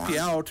to help you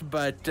out,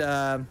 but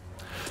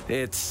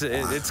it's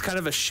kind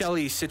of a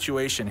Shelley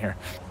situation here.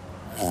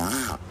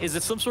 Is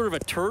it some sort of a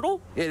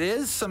turtle? It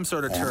is some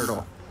sort of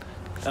turtle.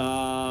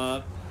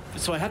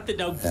 So I have to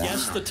now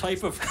guess the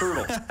type of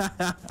turtle.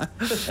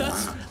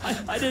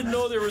 I didn't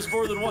know there was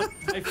more than one.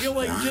 I feel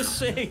like just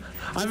saying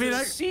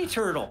a sea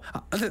turtle.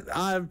 It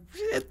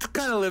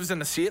kind of lives in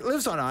the sea. It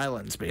lives on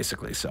islands,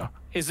 basically, so.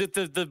 Is it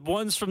the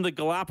ones from the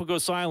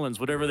Galapagos Islands,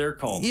 whatever they're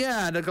called?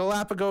 Yeah, the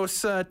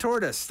Galapagos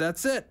tortoise.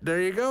 That's it. There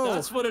you go.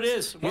 That's what it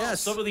is. Wow, yes.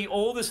 Some of the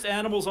oldest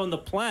animals on the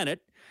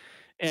planet.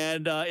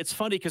 And it's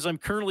funny because I'm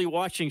currently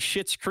watching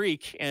Schitt's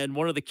Creek, and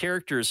one of the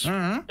characters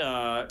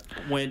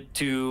went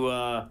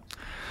to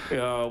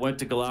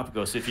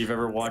Galapagos. If you've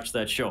ever watched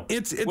that show,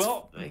 it's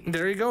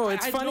there you go.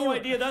 It's funny. I have no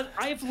idea that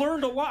I've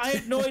learned a lot. I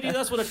have no idea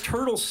that's what a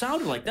turtle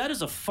sounded like. That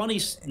is a funny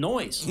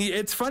noise.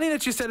 It's funny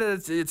that you said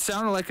it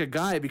sounded like a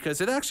guy, because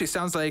it actually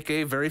sounds like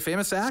a very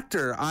famous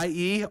actor,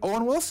 i.e.,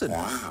 Owen Wilson.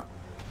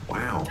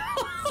 Wow.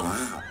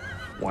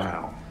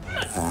 Wow.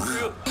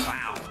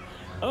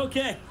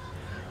 Okay.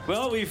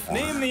 Well, we've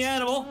named the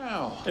animal.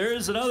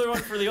 There's another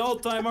one for the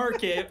all-time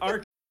arcade.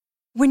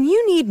 When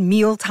you need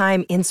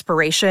mealtime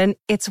inspiration,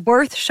 it's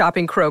worth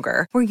shopping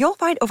Kroger, where you'll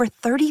find over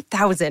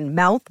 30,000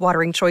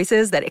 mouth-watering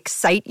choices that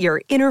excite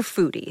your inner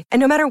foodie. And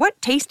no matter what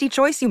tasty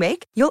choice you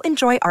make, you'll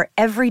enjoy our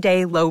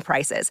everyday low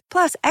prices,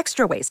 plus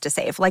extra ways to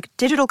save, like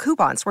digital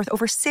coupons worth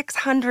over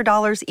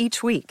 $600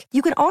 each week.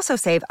 You can also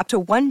save up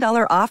to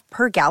 $1 off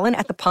per gallon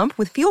at the pump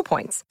with fuel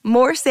points.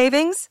 More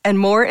savings and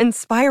more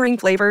inspiring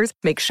flavors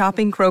make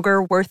shopping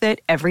Kroger worth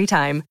it every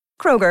time.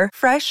 Kroger,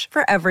 fresh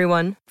for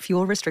everyone.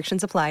 Fuel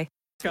restrictions apply.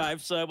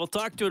 Archives. We'll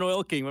talk to an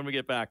oil king when we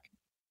get back.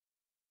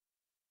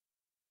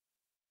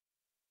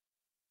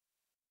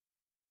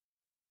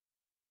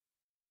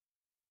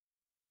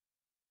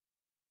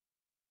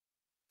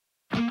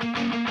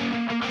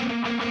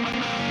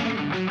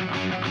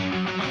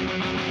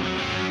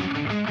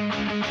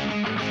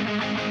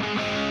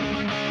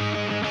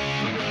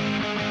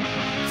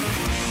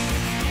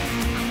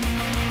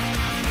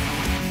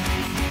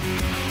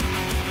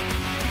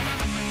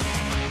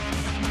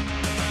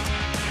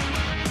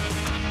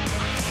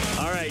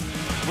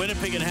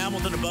 Winnipeg and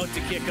Hamilton about to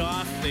kick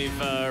off.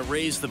 They've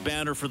raised the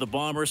banner for the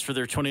Bombers for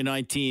their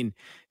 2019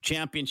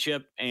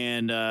 championship,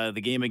 and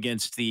the game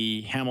against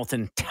the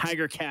Hamilton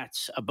Tiger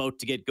Cats about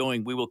to get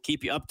going. We will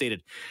keep you updated.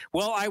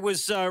 Well, I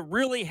was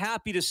really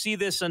happy to see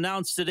this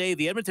announced today.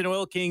 The Edmonton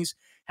Oil Kings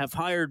have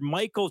hired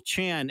Michael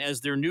Chan as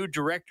their new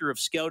director of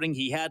scouting.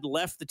 He had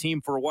left the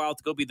team for a while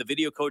to go be the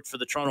video coach for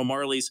the Toronto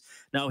Marlies.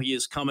 Now he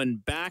is coming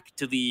back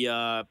to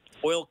the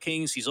Oil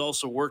Kings. He's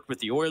also worked with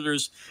the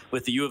Oilers,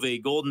 with the U of A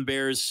Golden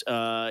Bears.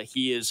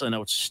 He is an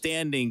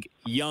outstanding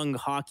young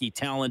hockey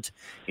talent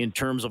in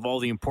terms of all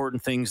the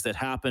important things that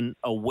happen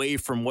away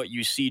from what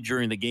you see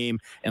during the game.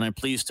 And I'm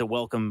pleased to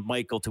welcome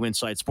Michael to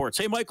Inside Sports.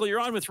 Hey, Michael, you're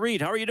on with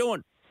Reed. How are you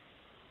doing?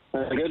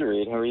 Good,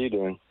 Reed. How are you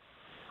doing?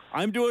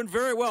 I'm doing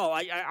very well.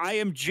 I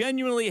am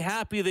genuinely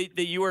happy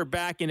that you are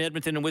back in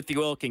Edmonton and with the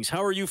Oil Kings.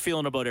 How are you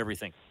feeling about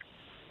everything?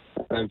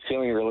 I'm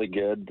feeling really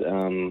good.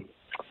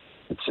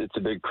 It's a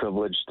big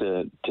privilege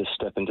to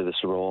step into this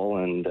role,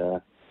 and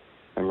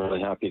I'm really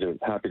happy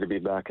to be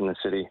back in the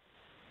city.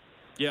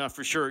 Yeah,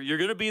 for sure. You're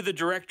going to be the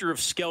director of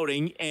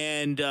scouting,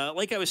 and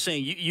like I was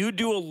saying, you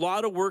do a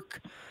lot of work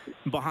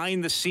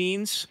behind the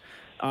scenes.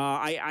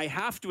 I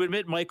have to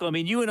admit, Michael, I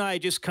mean, you and I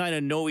just kind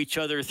of know each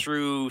other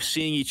through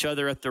seeing each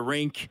other at the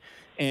rink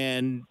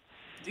and,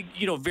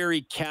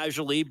 very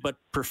casually but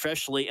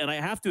professionally. And I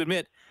have to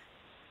admit,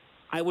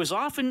 I was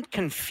often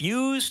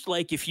confused,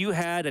 like if you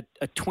had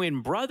a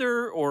twin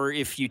brother or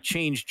if you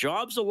changed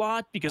jobs a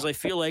lot, because I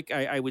feel like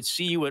I would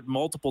see you at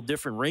multiple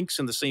different rinks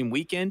in the same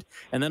weekend.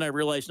 And then I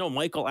realized, no,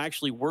 Michael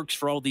actually works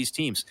for all these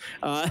teams.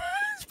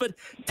 But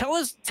tell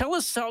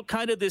us how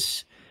kind of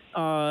this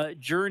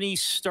journey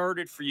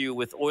started for you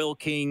with Oil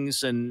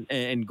Kings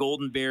and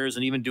Golden Bears,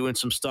 and even doing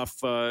some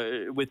stuff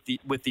with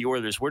the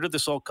Oilers. Where did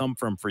this all come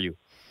from for you?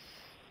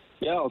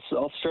 Yeah,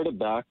 I'll start it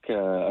back.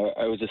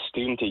 I was a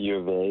student at U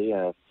of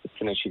A,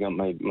 finishing up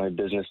my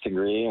business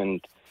degree,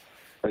 and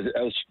I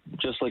was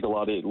just like a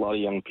lot of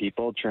young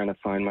people trying to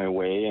find my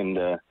way, and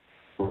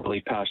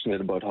really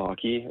passionate about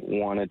hockey.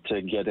 Wanted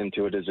to get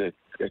into it as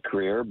a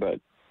career,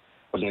 but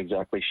wasn't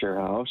exactly sure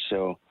how.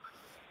 So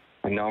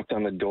I knocked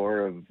on the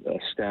door of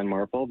Stan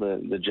Marple,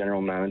 the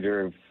general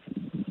manager of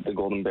the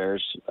Golden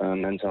Bears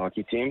men's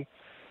hockey team,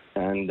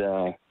 and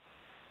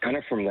kind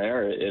of from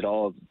there,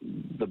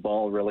 the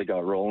ball really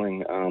got rolling.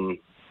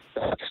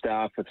 That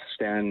staff with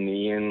Stan and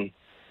Ian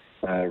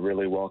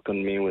really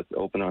welcomed me with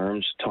open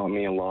arms, taught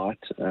me a lot,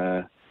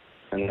 and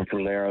then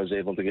from there, I was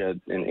able to get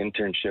an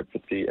internship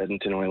with the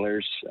Edmonton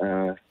Oilers,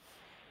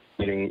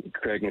 meeting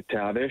Craig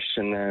McTavish,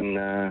 and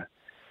then.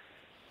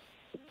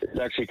 It's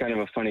actually kind of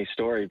a funny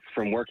story.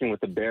 From working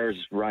with the Bears,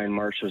 Ryan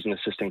Marsh was an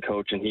assistant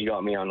coach, and he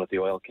got me on with the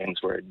Oil Kings,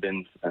 where I'd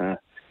been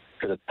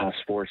for the past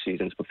 4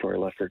 seasons before I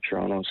left for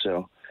Toronto.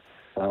 So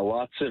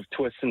lots of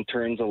twists and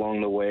turns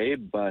along the way,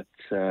 but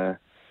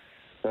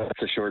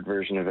that's a short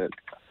version of it.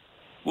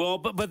 Well,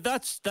 but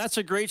that's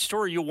a great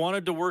story. You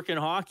wanted to work in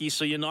hockey,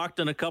 so you knocked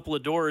on a couple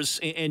of doors,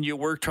 and you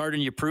worked hard,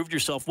 and you proved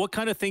yourself. What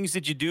kind of things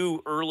did you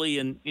do early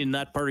in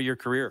that part of your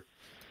career?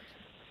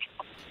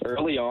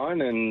 Early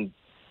on, and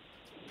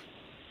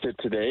to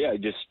today,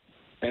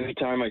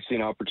 anytime I see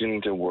an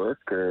opportunity to work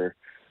or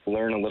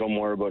learn a little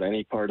more about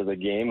any part of the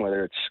game,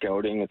 whether it's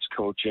scouting, it's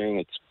coaching,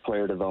 it's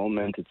player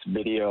development, it's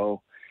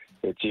video,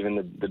 it's even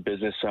the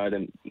business side,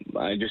 and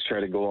I just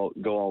try to go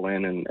all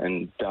in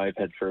and dive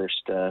head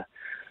first.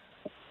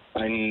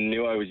 I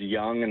knew I was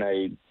young, and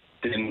I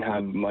didn't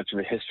have much of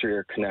a history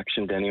or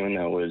connection to anyone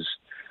that was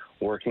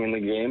working in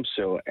the game,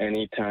 so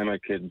anytime I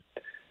can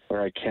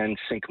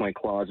sink my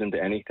claws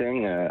into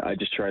anything, I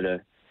just try to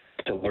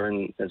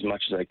learn as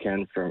much as I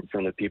can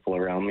from the people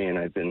around me, and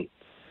I've been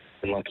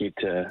lucky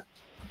to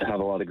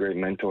have a lot of great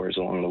mentors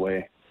along the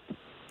way.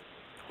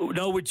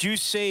 Now, would you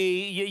say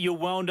you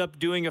wound up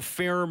doing a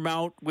fair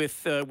amount with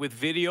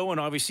video, and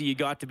obviously you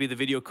got to be the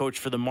video coach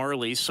for the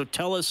Marlies? So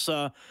tell us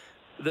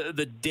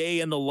the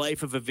day in the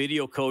life of a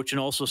video coach, and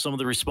also some of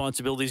the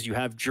responsibilities you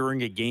have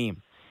during a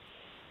game.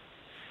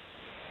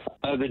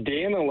 The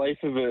day in the life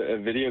of a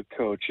video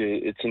coach,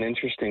 it's an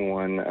interesting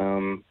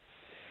one.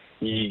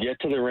 You get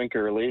to the rink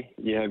early.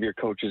 You have your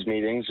coaches'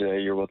 meetings.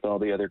 You're with all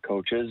the other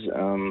coaches.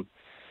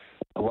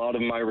 A lot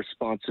of my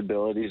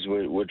responsibilities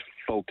would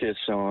focus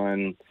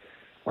on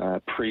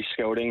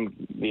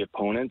pre-scouting the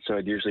opponent. So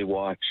I'd usually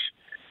watch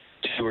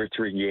 2 or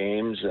 3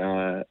 games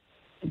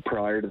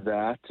prior to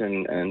that,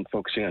 and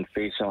focusing on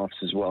face-offs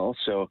as well.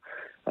 So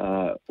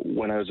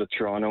when I was with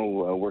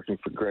Toronto working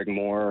for Greg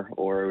Moore,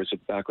 or I was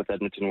back with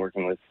Edmonton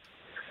working with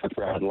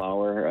Brad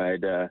Lauer,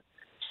 I'd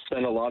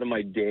spend a lot of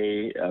my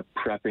day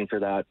prepping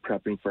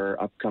for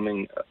our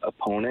upcoming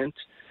opponent.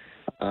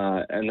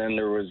 And then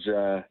there was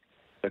a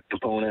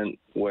component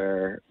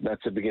where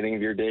that's the beginning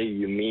of your day.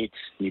 You meet,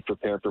 you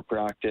prepare for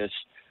practice,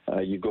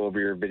 you go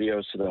over your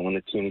videos so that when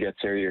the team gets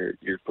there,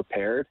 you're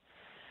prepared.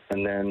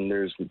 And then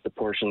there's the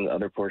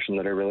other portion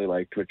that I really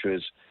liked, which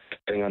was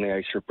getting on the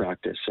ice for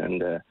practice.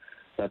 And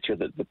that's where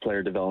the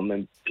player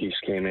development piece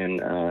came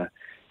in.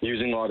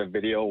 Using a lot of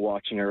video,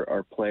 watching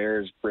our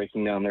players,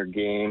 breaking down their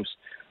games,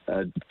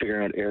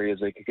 figuring out areas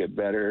they could get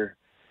better,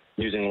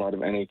 using a lot of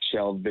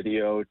NHL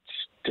video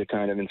to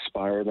kind of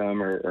inspire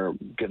them or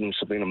give them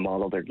something to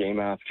model their game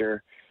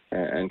after,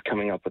 and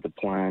coming up with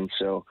a plan.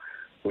 So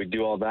we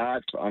do all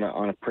that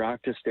on a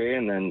practice day,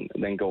 and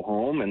then go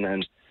home, and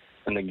then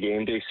when the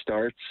game day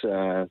starts,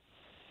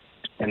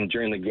 and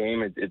during the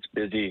game it's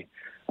busy.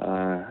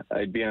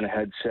 I'd be on a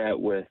headset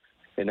with,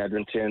 in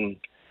Edmonton,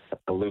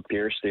 Luke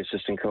Pierce, the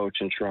assistant coach,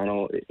 in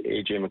Toronto,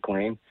 AJ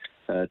McLean,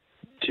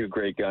 two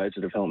great guys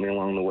that have helped me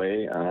along the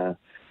way.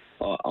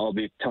 I'll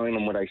be telling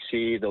them what I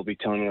see. They'll be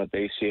telling me what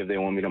they see if they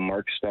want me to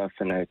mark stuff,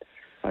 and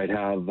I'd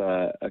have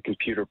a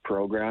computer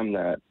program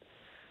that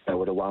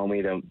would allow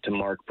me to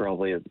mark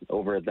probably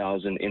over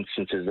 1,000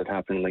 instances that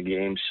happen in the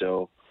game.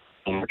 So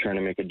when we're trying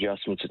to make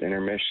adjustments at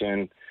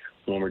intermission,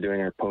 when we're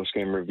doing our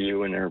post-game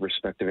review in our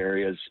respective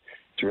areas,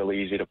 it's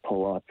really easy to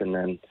pull up, and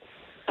then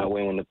that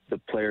way when the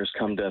players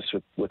come to us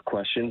with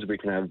questions, we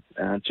can have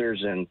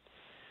answers, and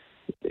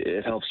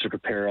it helps to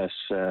prepare us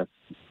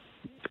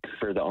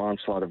for the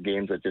onslaught of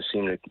games that just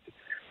seem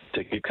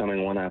to keep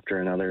coming one after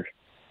another.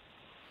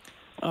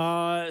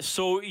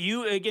 So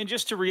you, again,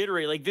 just to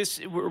reiterate, like this,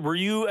 were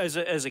you as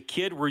a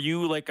kid, were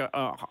you like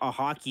a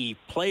hockey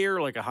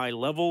player, like a high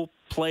level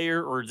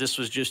player, or this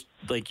was just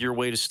like your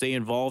way to stay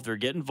involved or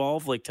get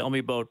involved? Like, tell me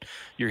about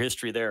your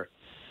history there.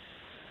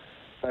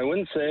 I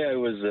wouldn't say I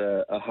was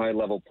a high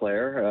level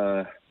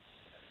player.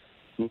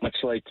 Much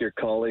like your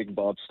colleague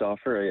Bob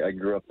Stauffer, I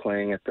grew up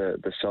playing at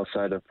the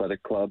Southside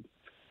Athletic Club,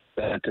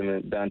 Bantam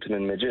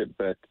and Midget,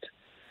 but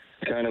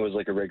kind of was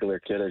like a regular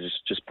kid. I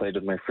just played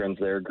with my friends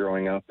there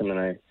growing up, and then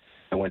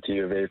I went to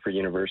U of A for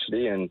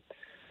university, and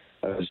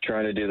I was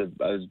trying to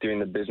I was doing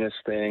the business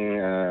thing,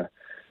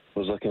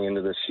 was looking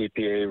into the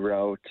CPA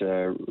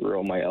route,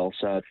 wrote my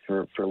LSAT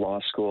for law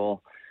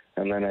school,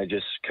 and then I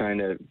just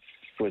kind of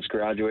was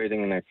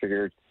graduating, and I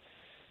figured,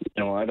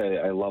 you know what,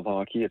 I love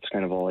hockey. It's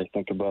kind of all I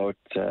think about,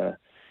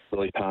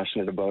 really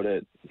passionate about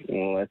it.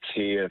 Well, let's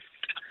see if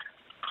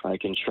I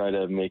can try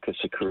to make this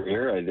a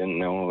career. I didn't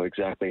know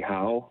exactly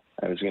how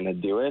I was going to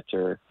do it,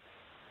 or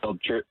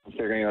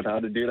figuring out how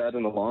to do that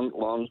in the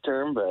long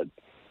term, but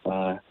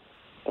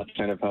that's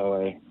kind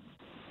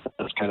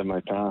of my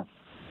path.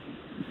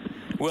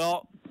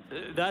 Well,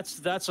 that's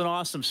an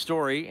awesome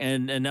story,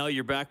 and now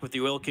you're back with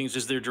the Oil Kings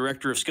as their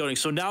director of scouting.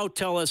 So now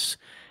tell us,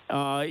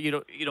 how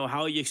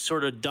you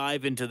sort of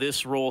dive into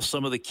this role,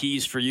 some of the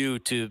keys for you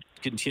to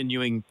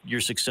continuing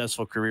your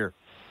successful career.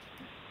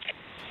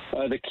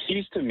 The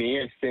keys to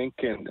me, I think,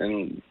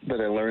 and that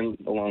I learned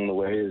along the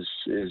way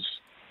is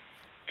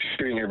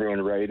treating everyone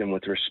right and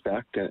with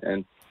respect.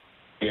 And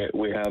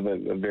we have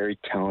a very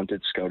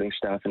talented scouting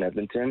staff in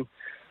Edmonton.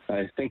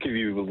 I think if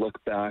you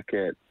look back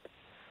at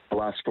the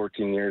last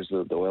 14 years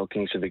the Oil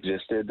Kings have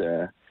existed,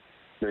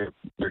 they're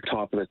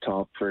top of the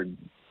top for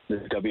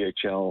the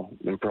WHL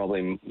and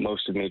probably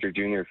most of Major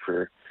Junior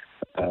for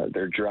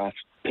their draft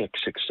pick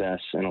success,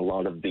 and a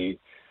lot of the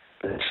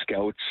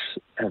scouts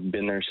have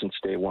been there since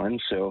day one.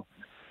 So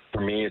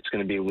for me, it's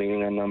going to be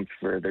leaning on them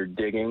for their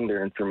digging,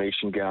 their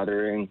information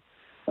gathering,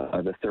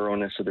 the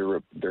thoroughness of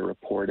their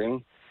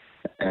reporting.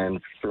 And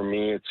for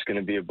me, it's going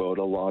to be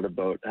a lot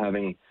about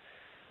having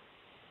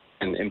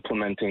and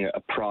implementing a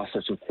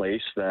process in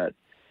place that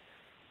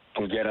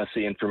can get us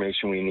the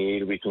information we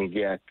need. We can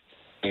get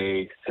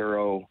a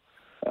thorough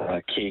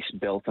case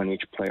built on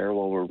each player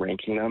while we're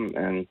ranking them,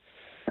 and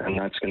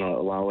that's going to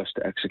allow us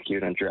to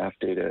execute on draft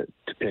day to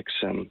pick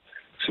some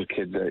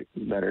kids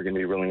that are going to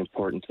be really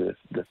important to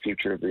the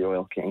future of the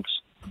Oil Kings.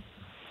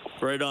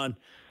 Right on.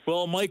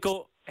 Well,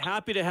 Michael,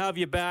 happy to have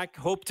you back.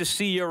 Hope to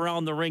see you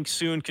around the rink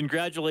soon.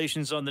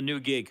 Congratulations on the new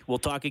gig. We'll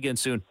talk again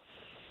soon.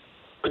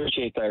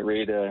 Appreciate that,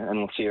 Reid, and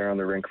we'll see you around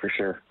the rink for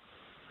sure.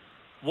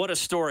 What a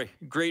story.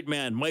 Great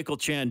man. Michael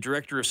Chan,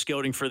 director of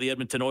scouting for the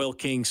Edmonton Oil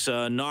Kings,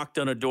 knocked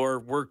on a door,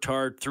 worked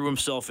hard, threw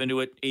himself into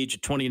it, age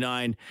of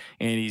 29,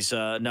 and he's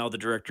now the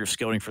director of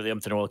scouting for the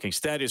Edmonton Oil Kings.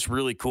 That is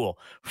really cool.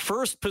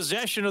 First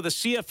possession of the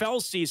CFL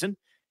season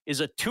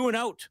is a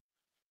 2-and-out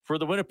for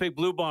the Winnipeg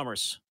Blue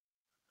Bombers.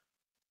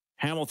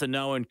 Hamilton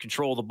now in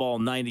control of the ball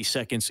 90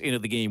 seconds into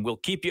the game. We'll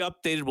keep you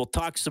updated. We'll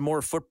talk some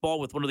more football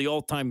with one of the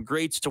all-time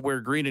greats to wear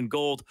green and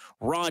gold,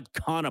 Rod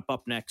Conop,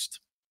 up next.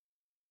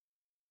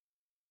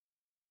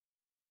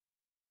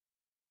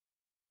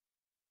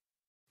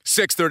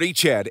 .630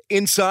 CHED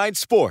Inside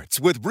Sports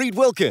with Reid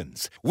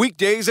Wilkins.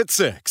 Weekdays at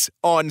 6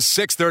 on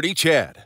 630 CHED.